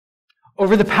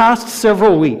Over the past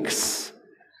several weeks,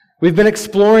 we've been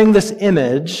exploring this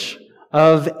image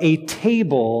of a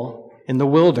table in the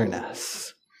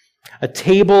wilderness. A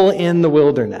table in the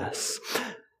wilderness.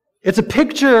 It's a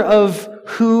picture of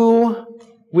who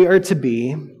we are to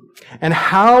be and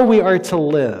how we are to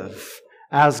live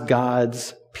as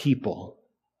God's people.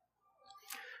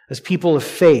 As people of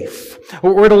faith.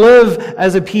 We're to live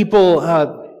as a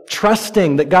people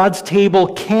trusting that God's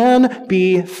table can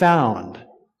be found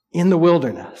in the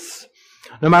wilderness.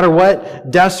 No matter what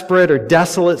desperate or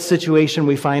desolate situation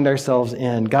we find ourselves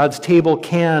in, God's table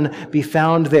can be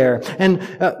found there. And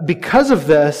because of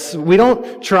this, we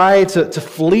don't try to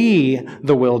flee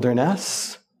the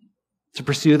wilderness, to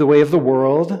pursue the way of the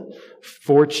world,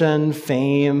 fortune,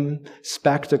 fame,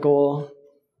 spectacle.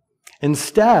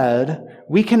 Instead,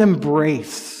 we can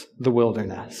embrace the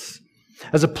wilderness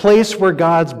as a place where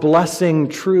God's blessing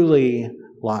truly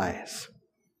lies.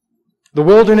 The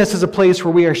wilderness is a place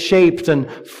where we are shaped and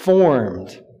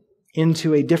formed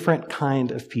into a different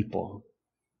kind of people,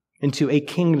 into a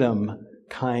kingdom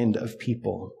kind of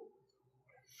people.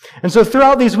 And so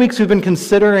throughout these weeks, we've been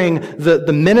considering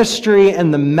the ministry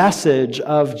and the message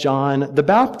of John the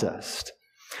Baptist.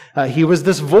 He was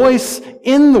this voice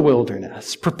in the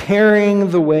wilderness,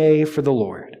 preparing the way for the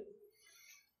Lord.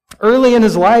 Early in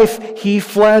his life, he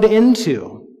fled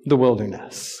into the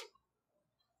wilderness.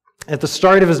 At the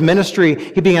start of his ministry,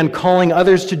 he began calling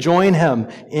others to join him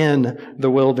in the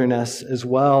wilderness as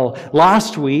well.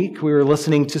 Last week, we were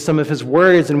listening to some of his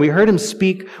words, and we heard him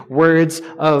speak words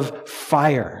of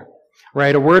fire,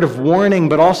 right? A word of warning,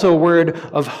 but also a word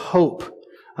of hope,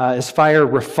 as fire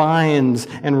refines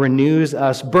and renews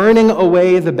us, burning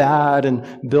away the bad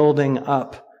and building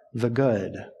up the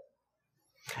good.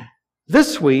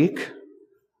 This week,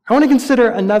 I want to consider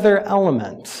another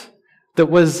element that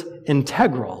was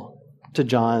integral to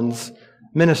John's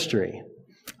ministry.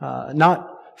 Not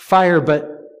fire, but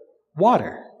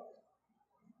water.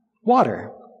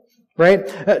 Water,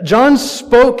 right? John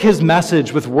spoke his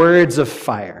message with words of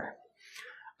fire,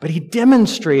 but he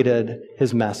demonstrated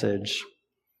his message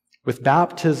with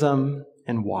baptism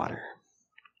and water.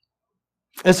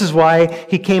 This is why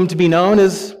he came to be known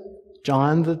as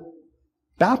John the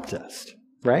Baptist,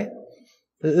 right?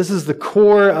 This is the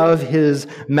core of his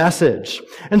message.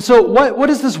 And so what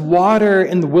does this water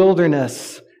in the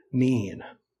wilderness mean?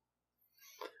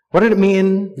 What did it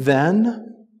mean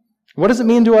then? What does it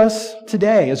mean to us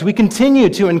today as we continue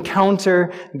to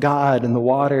encounter God in the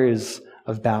waters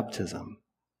of baptism?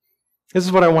 This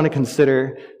is what I want to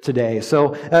consider today.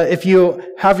 So if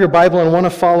you have your Bible and want to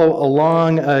follow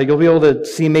along, you'll be able to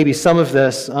see maybe some of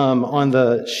this on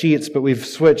the sheets, but we've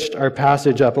switched our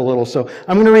passage up a little. So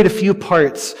I'm going to read a few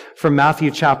parts from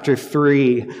Matthew chapter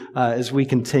 3 as we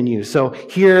continue. So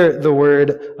hear the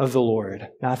word of the Lord.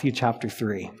 Matthew chapter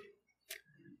 3.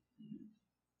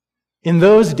 In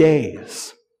those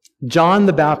days, John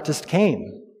the Baptist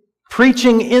came,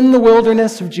 preaching in the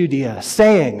wilderness of Judea,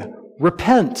 saying,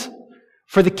 "Repent,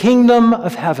 for the kingdom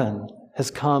of heaven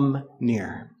has come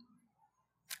near."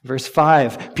 Verse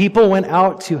 5, people went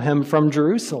out to him from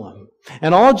Jerusalem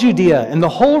and all Judea and the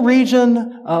whole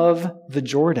region of the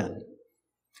Jordan.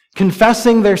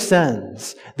 Confessing their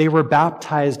sins, they were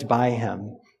baptized by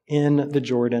him in the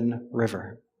Jordan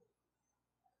River.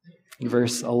 In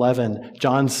verse 11,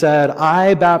 John said,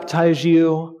 "I baptize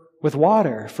you with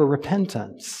water for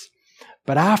repentance,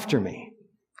 but after me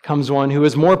comes one who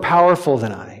is more powerful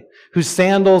than I, whose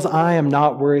sandals I am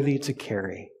not worthy to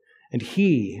carry, and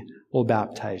he will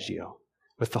baptize you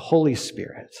with the Holy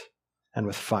Spirit and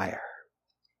with fire."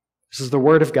 This is the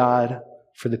word of God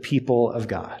for the people of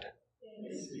God.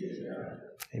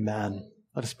 Amen.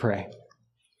 Let us pray.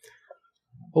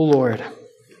 O Lord,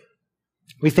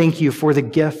 we thank you for the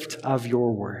gift of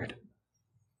your word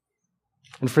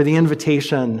and for the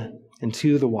invitation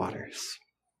into the waters.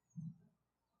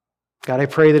 God, I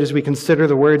pray that as we consider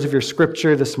the words of your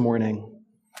scripture this morning,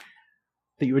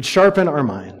 that you would sharpen our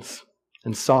minds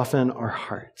and soften our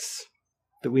hearts,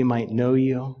 that we might know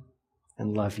you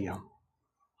and love you.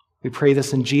 We pray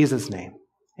this in Jesus' name.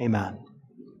 Amen.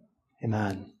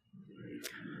 Amen.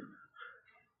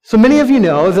 So many of you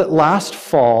know that last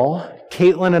fall,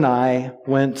 Caitlin and I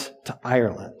went to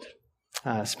Ireland.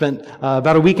 Spent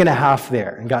about a week and a half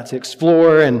there and got to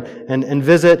explore and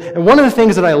visit. And one of the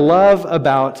things that I love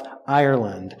about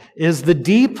Ireland is the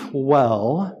deep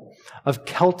well of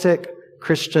Celtic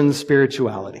Christian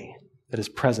spirituality that is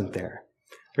present there.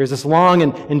 There's this long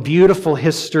and beautiful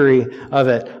history of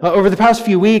it. Over the past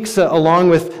few weeks, along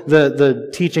with the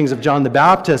teachings of John the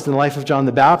Baptist and the life of John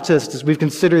the Baptist, as we've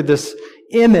considered this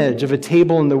image of a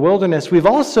table in the wilderness, we've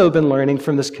also been learning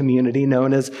from this community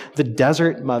known as the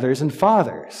desert mothers and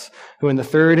fathers, who in the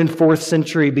 3rd and 4th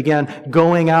century began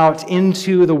going out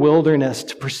into the wilderness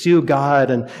to pursue God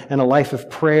and a life of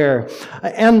prayer.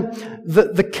 And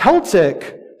the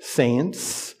Celtic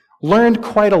saints learned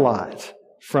quite a lot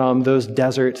from those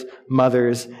desert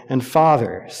mothers and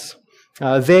fathers.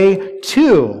 They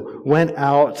too went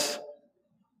out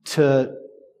to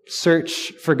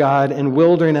search for God in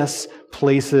wilderness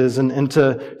places and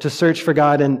to search for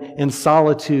God in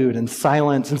solitude and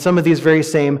silence and some of these very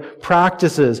same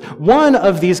practices. One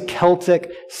of these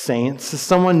Celtic saints is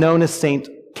someone known as Saint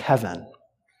Kevin.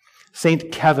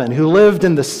 Saint Kevin, who lived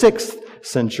in the 6th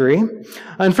century.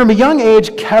 And from a young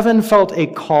age, Kevin felt a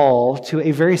call to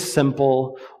a very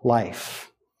simple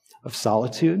life of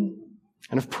solitude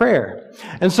and of prayer.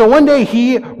 And so one day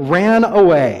he ran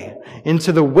away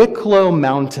into the Wicklow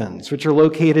Mountains, which are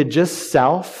located just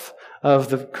south of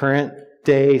the current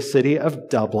day city of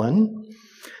Dublin,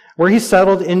 where he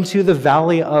settled into the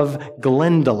valley of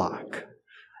Glendalough.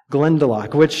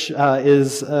 Glendalough, which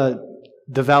is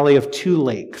the valley of 2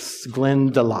 lakes.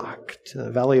 Glendalough, the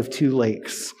valley of 2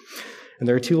 lakes. And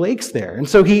there are 2 lakes there. And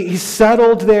so he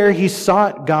settled there. He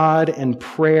sought God in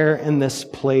prayer in this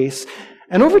place.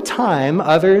 And over time,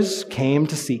 others came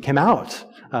to seek him out,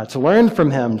 to learn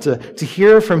from him, to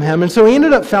hear from him. And so he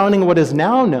ended up founding what is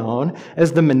now known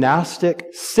as the monastic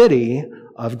city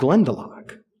of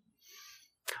Glendalough.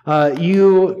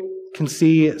 You can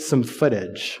see some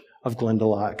footage of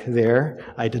Glendalough there.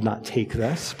 I did not take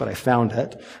this, but I found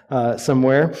it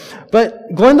somewhere.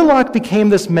 But Glendalough became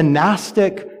this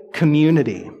monastic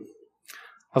community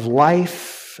of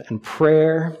life and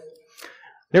prayer.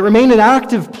 It remained an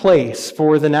active place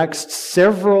for the next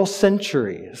several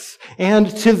centuries.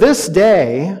 And to this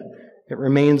day, it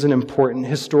remains an important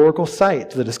historical site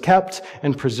that is kept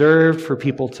and preserved for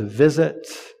people to visit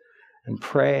and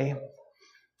pray.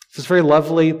 It's this very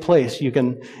lovely place. You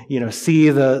can, see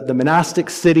the monastic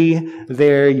city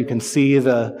there. You can see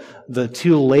the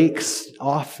 2 lakes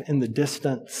off in the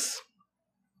distance.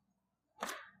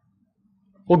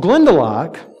 Well,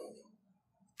 Glendalough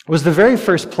was the very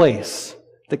first place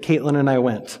that Caitlin and I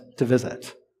went to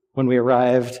visit when we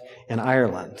arrived in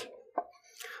Ireland.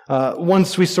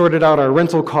 Once we sorted out our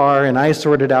rental car and I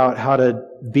sorted out how to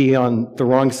be on the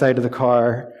wrong side of the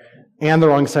car and the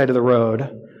wrong side of the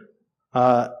road,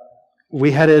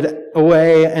 we headed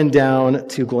away and down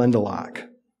to Glendalough.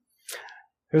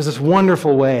 It was this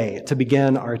wonderful way to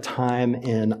begin our time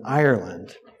in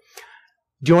Ireland.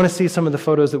 Do you want to see some of the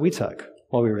photos that we took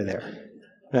while we were there?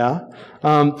 Yeah.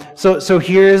 So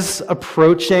here's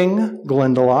approaching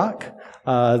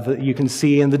Glendalough. You can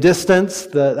see in the distance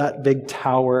that big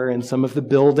tower and some of the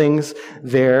buildings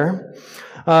there.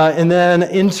 And then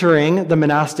entering the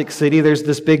monastic city, there's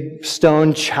this big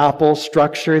stone chapel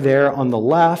structure there on the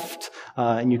left.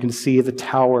 And you can see the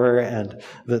tower and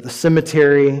the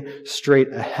cemetery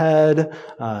straight ahead.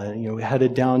 We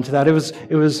headed down to that.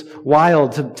 It was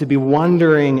wild to be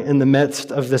wandering in the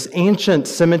midst of this ancient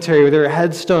cemetery where there are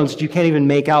headstones that you can't even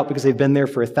make out because they've been there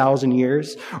for 1,000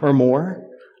 years or more,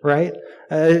 right?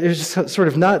 It was just sort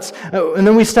of nuts. And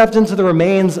then we stepped into the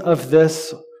remains of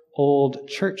this old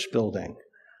church building.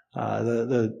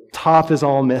 The top is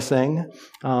all missing,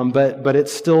 but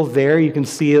it's still there. You can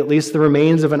see at least the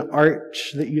remains of an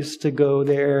arch that used to go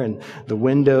there and the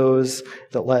windows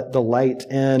that let the light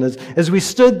in. As we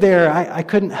stood there, I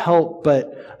couldn't help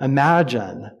but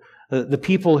imagine the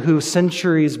people who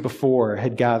centuries before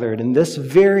had gathered in this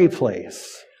very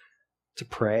place to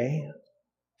pray,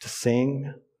 to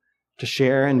sing, to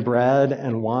share in bread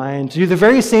and wine, to do the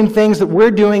very same things that we're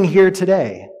doing here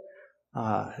today.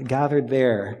 Gathered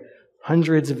there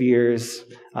hundreds of years,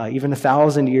 even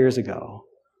 1,000 years ago,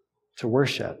 to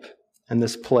worship in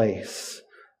this place.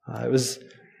 It was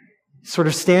sort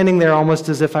of standing there almost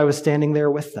as if I was standing there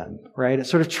with them, right? It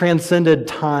sort of transcended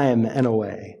time in a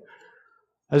way.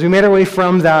 As we made our way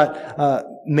from that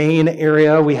main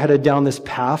area, we headed down this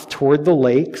path toward the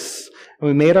lakes, and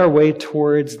we made our way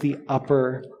towards the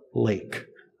upper lake.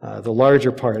 The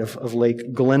larger part of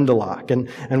Lake Glendalough.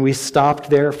 And we stopped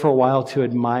there for a while to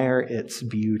admire its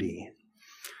beauty.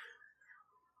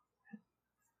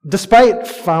 Despite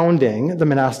founding the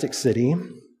monastic city,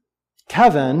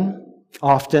 Kevin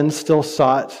often still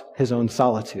sought his own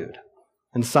solitude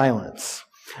and silence.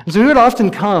 And so he would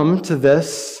often come to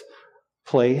this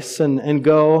place and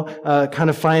go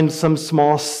kind of find some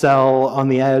small cell on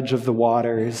the edge of the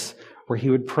waters where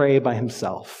he would pray by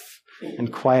himself.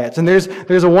 And quiet. And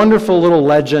there's a wonderful little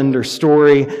legend or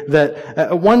story that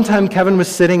at one time Kevin was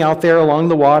sitting out there along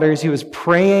the waters. He was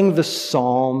praying the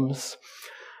Psalms.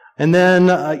 And then,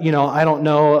 I don't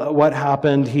know what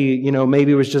happened. He,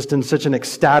 maybe was just in such an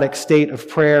ecstatic state of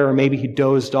prayer, or maybe he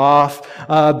dozed off.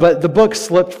 But the book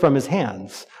slipped from his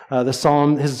hands. His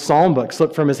psalm book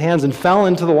slipped from his hands and fell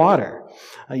into the water.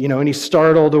 And he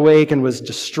startled awake and was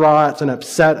distraught and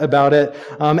upset about it.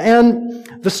 And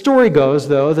the story goes,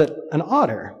 though, that an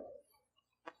otter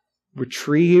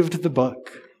retrieved the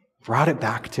book, brought it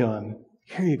back to him.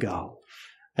 Here you go.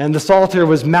 And the Psalter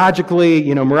was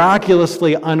magically,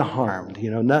 miraculously unharmed.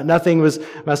 Nothing was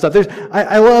messed up.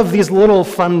 I love these little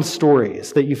fun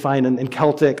stories that you find in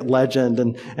Celtic legend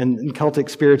and in Celtic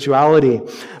spirituality.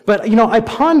 But, I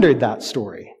pondered that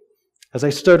story as I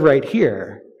stood right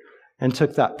here and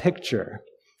took that picture.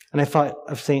 And I thought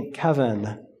of St.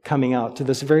 Kevin coming out to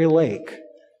this very lake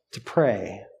to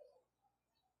pray.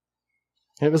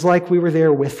 And it was like we were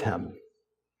there with him.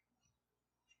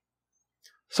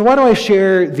 So why do I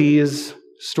share these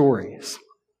stories?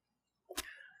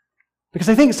 Because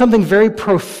I think something very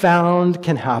profound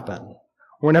can happen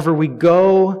whenever we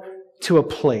go to a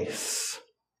place.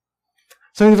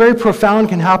 Something very profound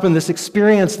can happen, this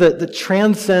experience that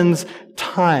transcends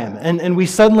time. And we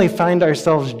suddenly find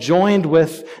ourselves joined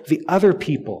with the other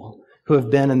people who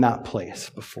have been in that place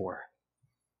before.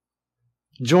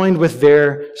 Joined with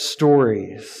their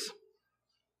stories.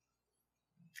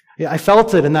 Yeah, I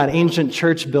felt it in that ancient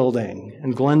church building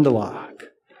in Glendalough,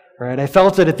 right? I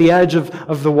felt it at the edge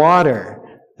of the water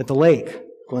at the lake,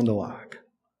 Glendalough.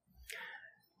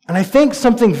 And I think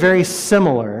something very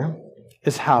similar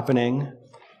is happening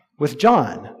with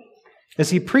John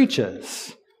as he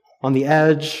preaches on the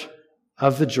edge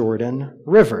of the Jordan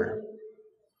River.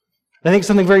 I think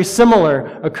something very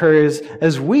similar occurs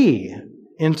as we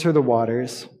enter the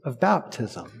waters of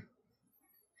baptism.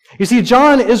 You see,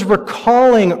 John is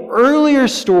recalling earlier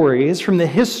stories from the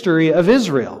history of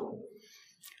Israel.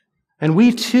 And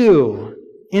we too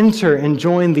enter and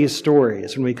join these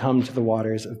stories when we come to the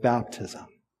waters of baptism.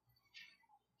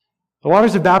 The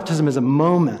waters of baptism is a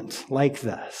moment like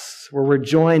this, where we're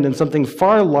joined in something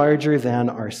far larger than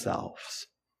ourselves.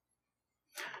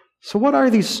 So what are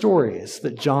these stories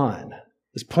that John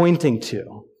is pointing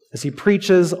to as he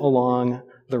preaches along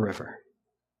the river?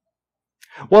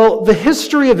 Well, the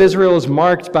history of Israel is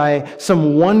marked by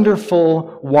some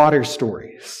wonderful water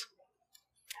stories.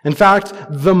 In fact,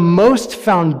 the most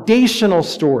foundational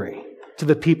story to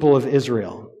the people of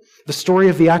Israel, the story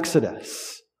of the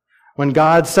Exodus, when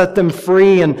God set them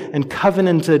free and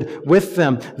covenanted with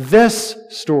them, this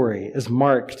story is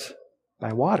marked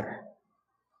by water,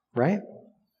 right?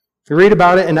 We read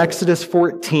about it in Exodus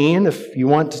 14, if you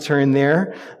want to turn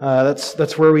there.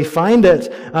 That's where we find it.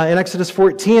 In Exodus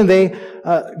 14,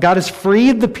 God has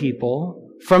freed the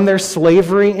people from their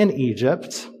slavery in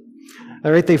Egypt.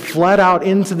 All right, they fled out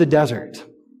into the desert.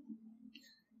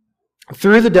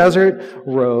 Through the desert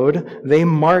road, they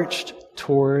marched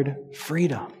toward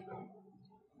freedom.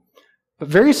 But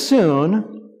very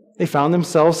soon, they found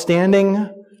themselves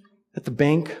standing at the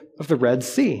bank of the Red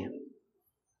Sea.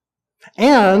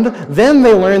 And then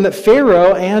they learn that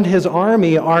Pharaoh and his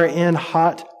army are in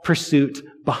hot pursuit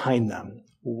behind them.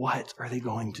 What are they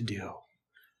going to do?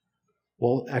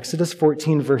 Well, Exodus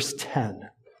 14, verse 10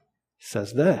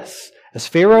 says this. As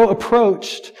Pharaoh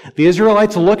approached, the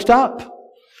Israelites looked up,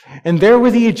 and there were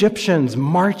the Egyptians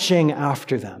marching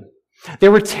after them. They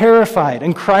were terrified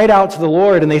and cried out to the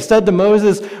Lord, and they said to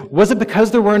Moses, "Was it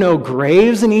because there were no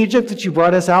graves in Egypt that you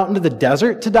brought us out into the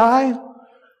desert to die?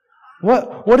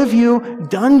 What have you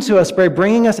done to us by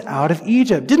bringing us out of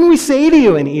Egypt? Didn't we say to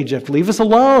you in Egypt, 'Leave us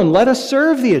alone, let us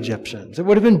serve the Egyptians'? It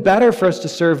would have been better for us to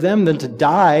serve them than to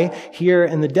die here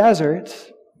in the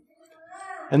desert."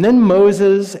 And then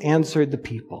Moses answered the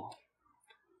people,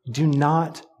 "Do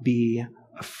not be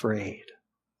afraid.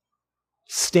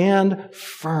 Stand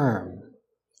firm,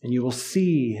 and you will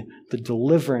see the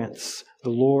deliverance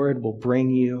the Lord will bring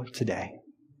you today.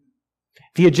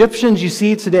 The Egyptians you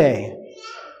see today,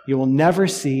 you will never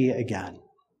see again.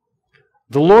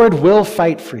 The Lord will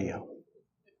fight for you.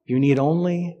 You need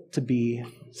only to be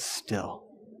still."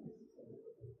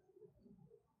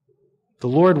 The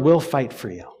Lord will fight for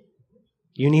you.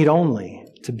 You need only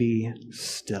to be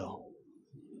still.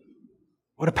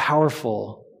 What a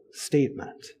powerful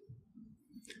statement.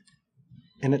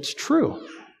 And it's true.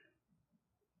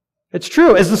 It's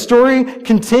true. As the story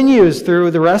continues through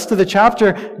the rest of the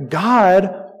chapter,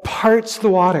 God parts the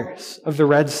waters of the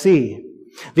Red Sea.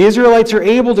 The Israelites are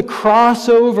able to cross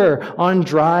over on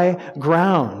dry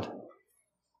ground.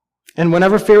 And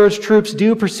whenever Pharaoh's troops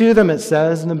do pursue them, it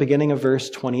says in the beginning of verse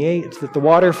 28 that the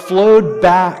water flowed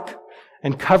back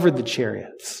and covered the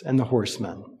chariots and the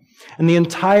horsemen. And the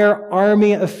entire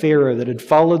army of Pharaoh that had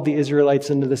followed the Israelites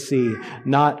into the sea,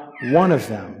 not one of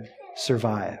them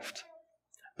survived.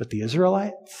 But the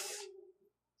Israelites,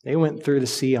 they went through the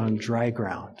sea on dry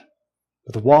ground,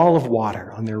 with a wall of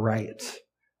water on their right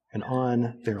and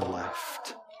on their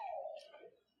left.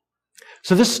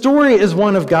 So this story is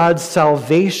one of God's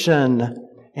salvation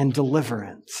and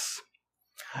deliverance.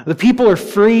 The people are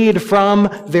freed from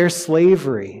their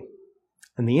slavery,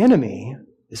 and the enemy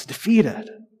is defeated.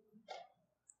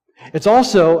 It's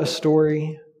also a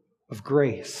story of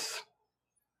grace.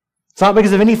 It's not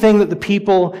because of anything that the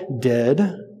people did,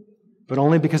 but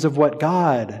only because of what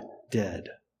God did,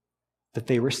 that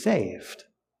they were saved.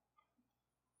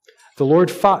 The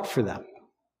Lord fought for them.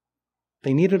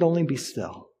 They needed only be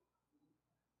still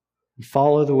and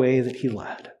follow the way that He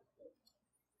led.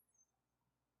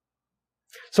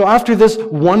 So after this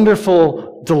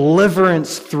wonderful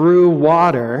deliverance through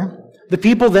water, the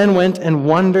people then went and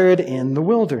wandered in the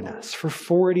wilderness for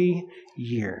 40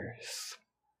 years.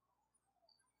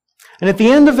 And at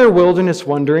the end of their wilderness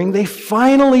wandering, they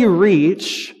finally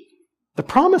reach the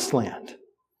promised land,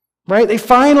 right? They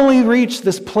finally reach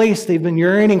this place they've been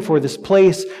yearning for, this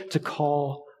place to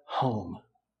call home.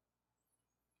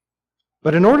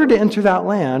 But in order to enter that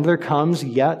land, there comes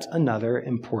yet another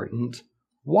important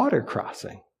water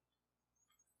crossing.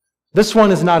 This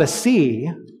one is not a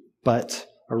sea, but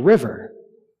a river,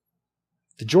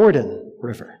 the Jordan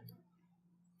River.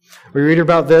 We read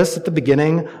about this at the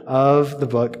beginning of the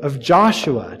book of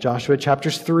Joshua, Joshua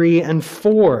chapters 3 and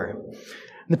 4.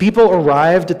 The people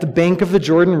arrived at the bank of the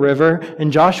Jordan River,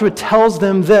 and Joshua tells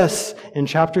them this in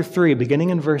chapter 3, beginning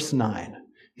in verse 9.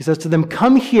 He says to them,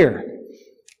 "Come here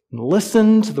and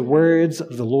listen to the words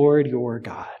of the Lord your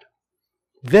God.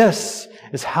 This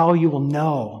is how you will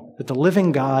know that the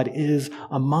living God is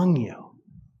among you,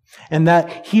 and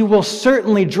that He will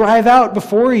certainly drive out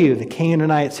before you the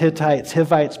Canaanites, Hittites,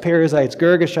 Hivites, Perizzites,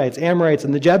 Girgashites, Amorites,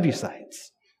 and the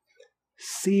Jebusites.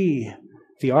 See,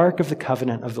 the ark of the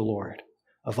covenant of the Lord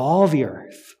of all the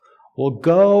earth will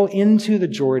go into the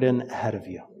Jordan ahead of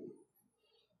you.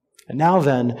 And now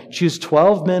then, choose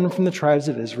 12 men from the tribes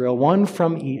of Israel, one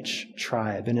from each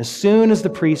tribe. And as soon as the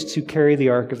priests who carry the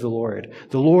ark of the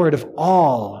Lord of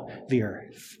all the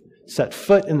earth, set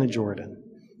foot in the Jordan,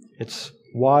 its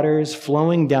waters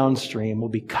flowing downstream will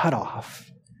be cut off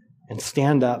and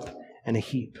stand up in a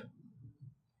heap."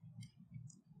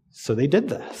 So they did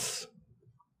this.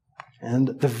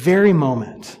 And the very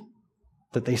moment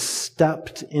that they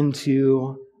stepped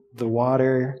into the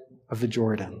water of the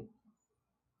Jordan,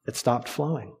 it stopped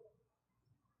flowing.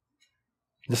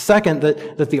 The second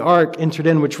that the ark entered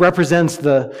in, which represents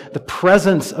the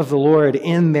presence of the Lord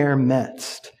in their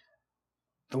midst,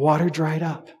 the water dried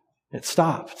up. It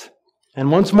stopped.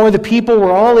 And once more, the people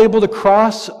were all able to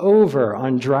cross over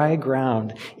on dry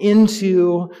ground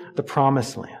into the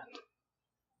promised land.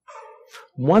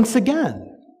 Once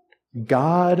again,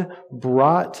 God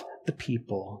brought the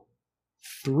people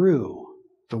through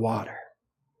the water.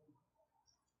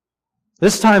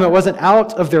 This time it wasn't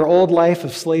out of their old life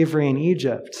of slavery in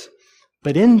Egypt,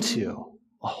 but into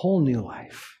a whole new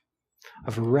life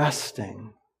of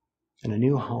resting in a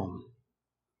new home.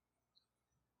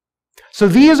 So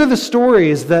these are the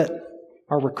stories that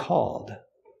are recalled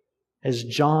as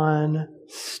John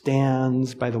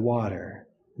stands by the water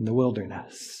in the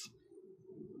wilderness.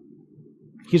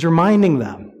 He's reminding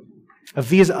them of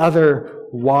these other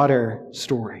water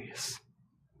stories.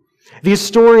 These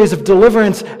stories of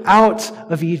deliverance out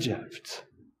of Egypt.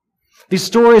 These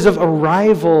stories of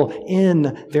arrival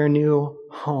in their new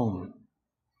home.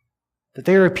 That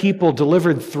they are a people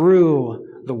delivered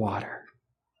through the water.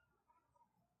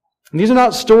 And these are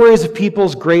not stories of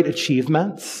people's great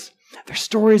achievements. They're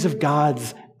stories of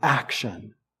God's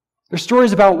action. They're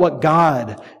stories about what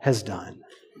God has done.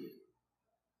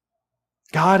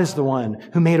 God is the one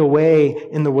who made a way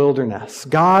in the wilderness.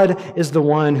 God is the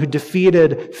one who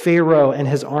defeated Pharaoh and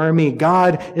his army.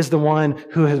 God is the one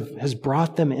who has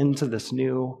brought them into this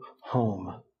new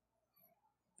home.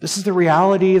 This is the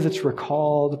reality that's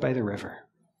recalled by the river.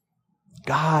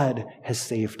 God has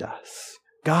saved us.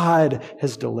 God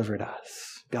has delivered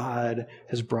us. God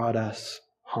has brought us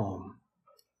home.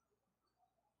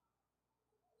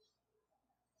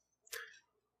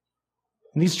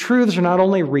 And these truths are not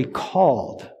only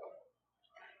recalled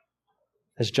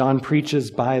as John preaches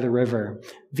by the river,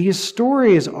 these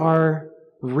stories are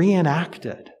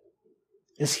reenacted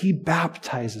as he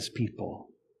baptizes people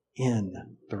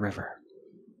in the river.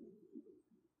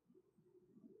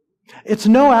 It's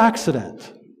no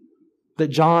accident that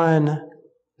John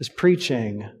is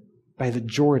preaching by the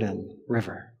Jordan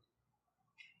River.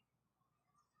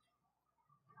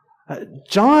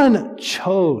 John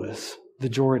chose the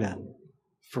Jordan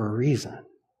for a reason,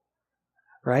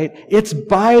 right? It's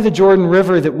by the Jordan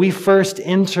River that we first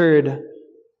entered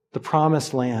the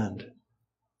promised land.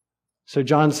 So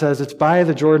John says it's by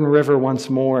the Jordan River once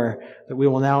more that we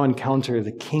will now encounter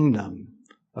the kingdom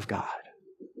of God.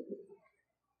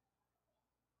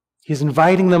 He's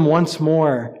inviting them once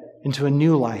more into a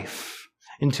new life,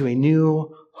 into a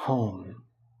new home.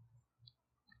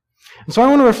 And so I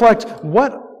want to reflect,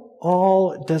 what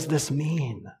all does this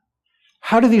mean?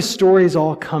 How do these stories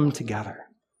all come together?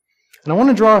 And I want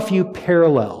to draw a few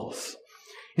parallels.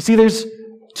 You see, there's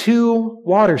two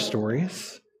water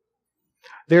stories.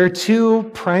 There are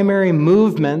two primary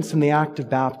movements in the act of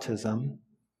baptism.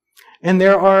 And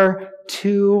there are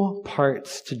two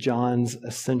parts to John's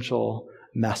essential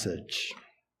message.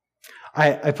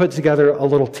 I put together a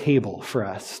little table for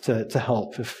us to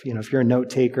help. If you're a note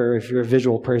taker, if you're a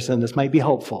visual person, this might be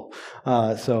helpful.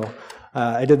 So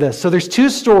I did this. So there's two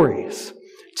stories,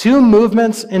 two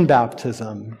movements in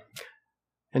baptism,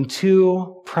 and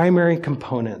two primary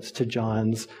components to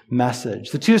John's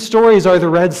message. The two stories are the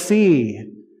Red Sea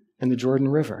and the Jordan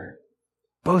River,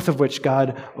 both of which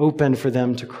God opened for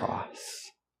them to cross.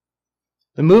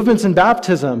 The movements in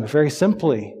baptism, very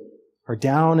simply, are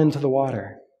down into the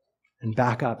water and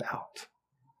back up out.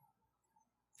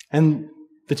 And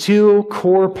the two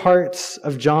core parts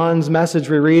of John's message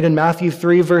we read in Matthew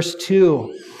 3, verse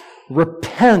 2.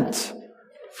 Repent,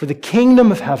 for the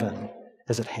kingdom of heaven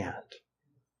is at hand.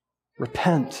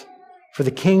 Repent, for the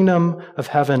kingdom of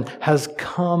heaven has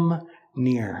come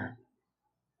near.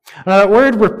 Now that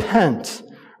word repent,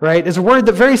 right, is a word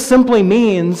that very simply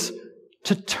means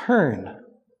to turn.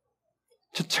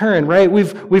 To turn, right?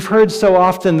 We've heard so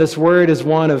often this word is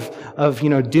one of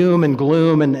doom and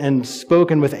gloom and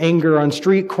spoken with anger on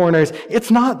street corners.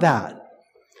 It's not that.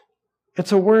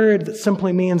 It's a word that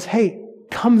simply means, hey,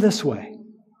 come this way.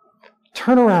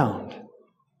 Turn around.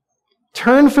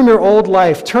 Turn from your old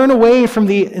life. Turn away from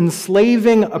the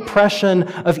enslaving oppression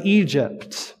of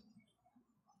Egypt.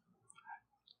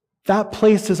 That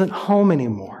place isn't home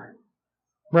anymore.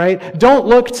 Right? Don't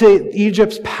look to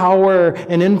Egypt's power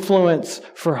and influence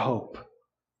for hope.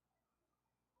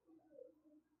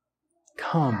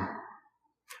 Come.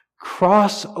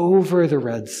 Cross over the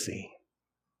Red Sea.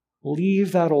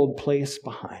 Leave that old place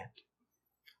behind.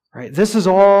 Right? This is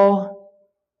all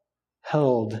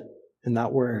held in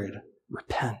that word,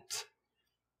 repent.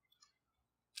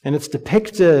 And it's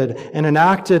depicted and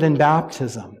enacted in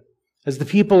baptism as the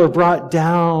people are brought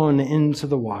down into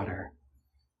the water.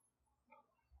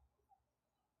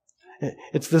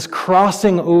 It's this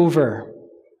crossing over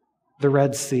the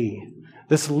Red Sea,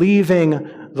 this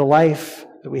leaving the life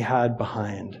that we had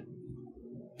behind,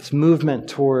 this movement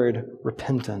toward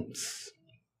repentance.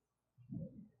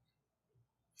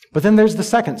 But then there's the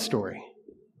second story,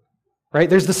 right?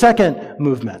 There's the second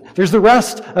movement. There's the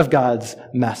rest of God's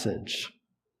message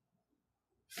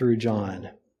through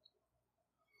John.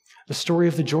 The story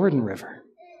of the Jordan River,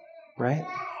 right?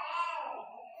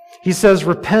 He says,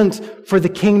 repent, for the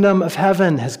kingdom of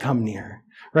heaven has come near.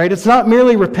 Right? It's not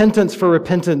merely repentance for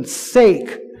repentance'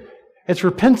 sake. It's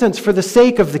repentance for the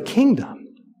sake of the kingdom.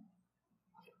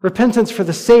 Repentance for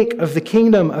the sake of the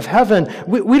kingdom of heaven.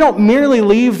 We don't merely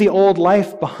leave the old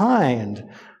life behind.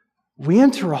 We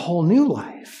enter a whole new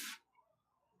life.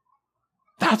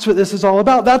 That's what this is all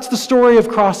about. That's the story of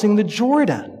crossing the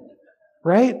Jordan.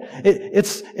 Right?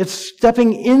 It's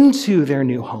stepping into their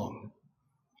new home.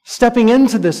 Stepping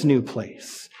into this new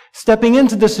place. Stepping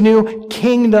into this new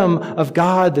kingdom of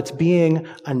God that's being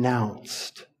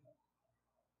announced.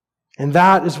 And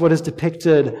that is what is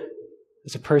depicted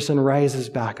as a person rises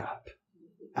back up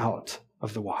out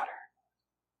of the water.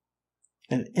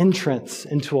 An entrance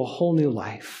into a whole new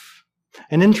life.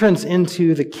 An entrance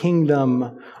into the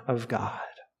kingdom of God.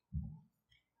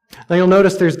 Now you'll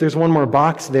notice there's one more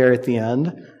box there at the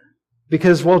end,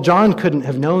 because, well, John couldn't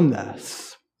have known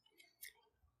this.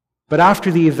 But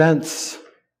after the events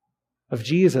of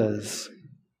Jesus,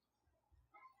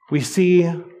 we see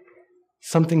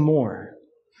something more.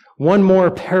 One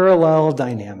more parallel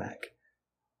dynamic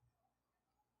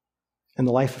in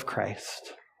the life of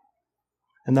Christ.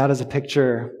 And that is a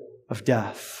picture of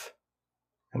death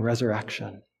and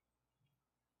resurrection.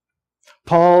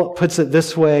 Paul puts it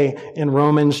this way in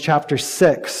Romans chapter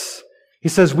 6. He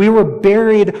says, we were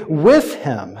buried with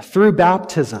him through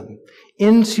baptism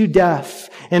into death,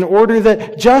 in order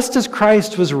that just as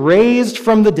Christ was raised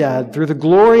from the dead through the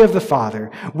glory of the Father,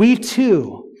 we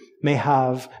too may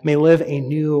live a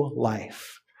new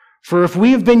life. For if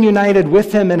we have been united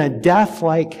with him in a death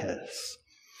like his,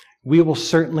 we will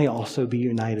certainly also be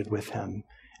united with him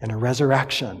and a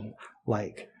resurrection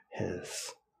like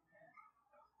his.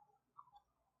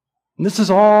 And this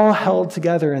is all held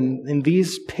together in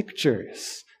these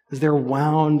pictures as they're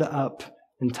wound up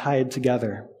and tied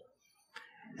together.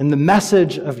 And the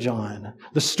message of John,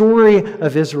 the story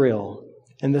of Israel,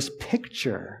 and this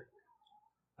picture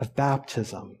of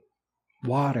baptism,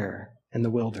 water in the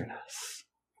wilderness.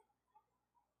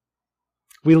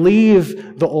 We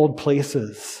leave the old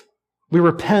places. We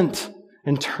repent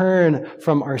and turn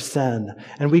from our sin.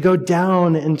 And we go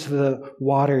down into the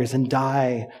waters and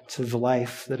die to the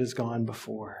life that has gone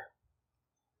before.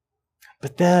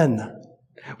 But then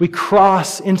we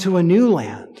cross into a new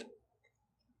land.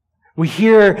 We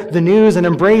hear the news and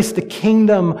embrace the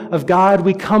kingdom of God.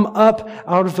 We come up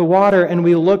out of the water and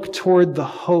we look toward the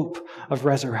hope of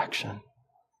resurrection.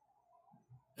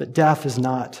 That death is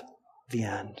not the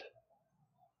end.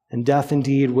 And death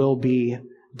indeed will be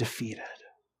defeated.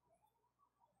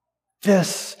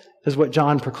 This is what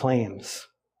John proclaims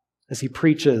as he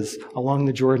preaches along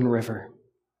the Jordan River,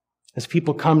 as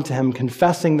people come to him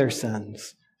confessing their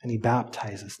sins, and he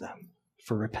baptizes them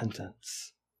for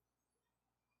repentance.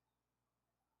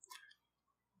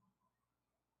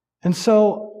 And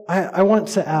so I want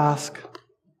to ask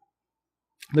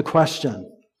the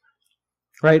question,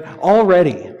 right?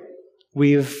 Already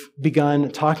we've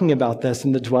begun talking about this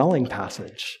in the dwelling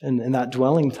passage, in that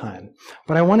dwelling time.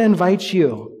 But I want to invite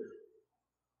you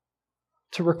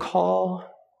to recall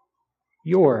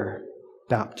your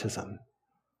baptism,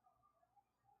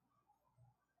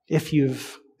 if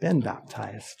you've been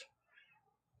baptized.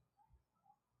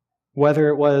 Whether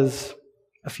it was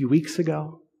a few weeks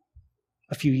ago,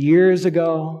 a few years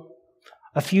ago,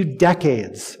 a few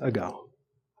decades ago.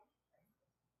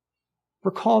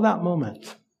 Recall that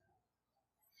moment.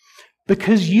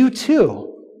 Because you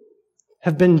too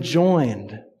have been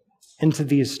joined into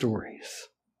these stories.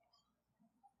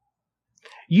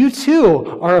 You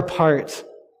too are a part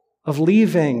of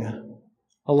leaving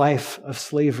a life of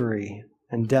slavery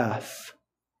and death,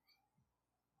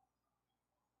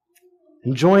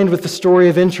 and joined with the story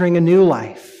of entering a new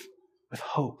life with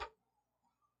hope.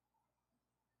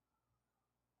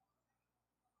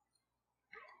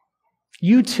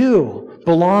 You too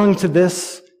belong to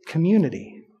this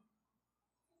community,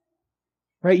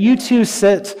 right? You too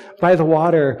sit by the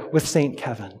water with St.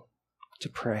 Kevin to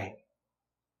pray.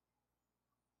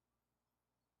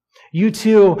 You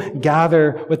too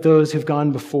gather with those who've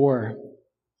gone before.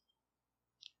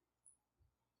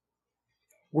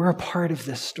 We're a part of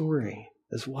this story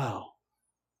as well.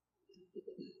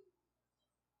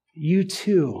 You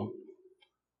too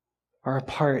are a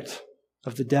part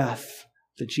of the death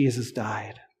that Jesus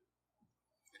died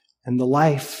and the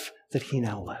life that he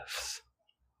now lives.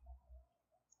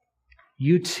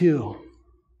 You too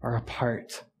are a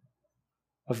part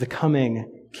of the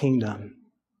coming kingdom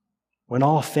when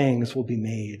all things will be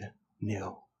made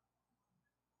new.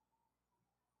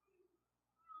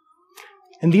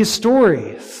 And these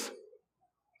stories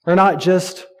are not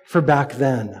just for back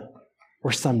then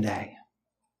or someday.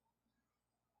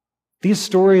 These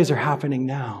stories are happening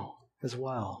now as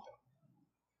well.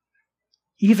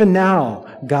 Even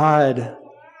now, God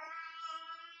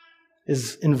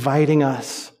is inviting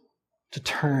us to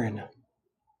turn.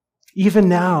 Even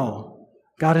now,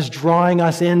 God is drawing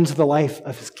us into the life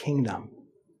of his kingdom.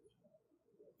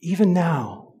 Even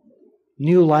now,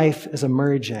 new life is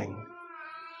emerging.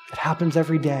 It happens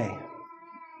every day.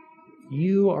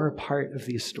 You are a part of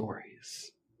these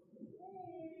stories.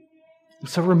 And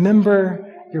so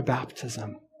remember your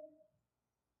baptism.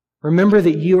 Remember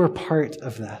that you are part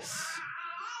of this.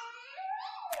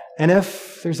 And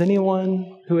if there's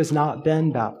anyone who has not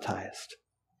been baptized,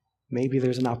 maybe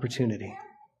there's an opportunity.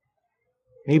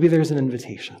 Maybe there's an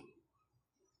invitation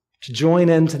to join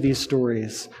into these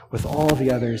stories with all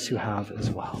the others who have as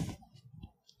well.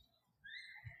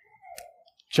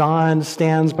 John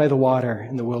stands by the water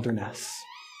in the wilderness,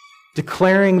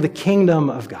 declaring the kingdom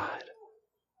of God.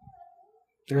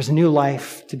 There's a new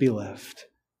life to be lived,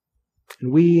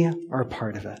 and we are a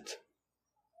part of it.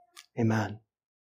 Amen.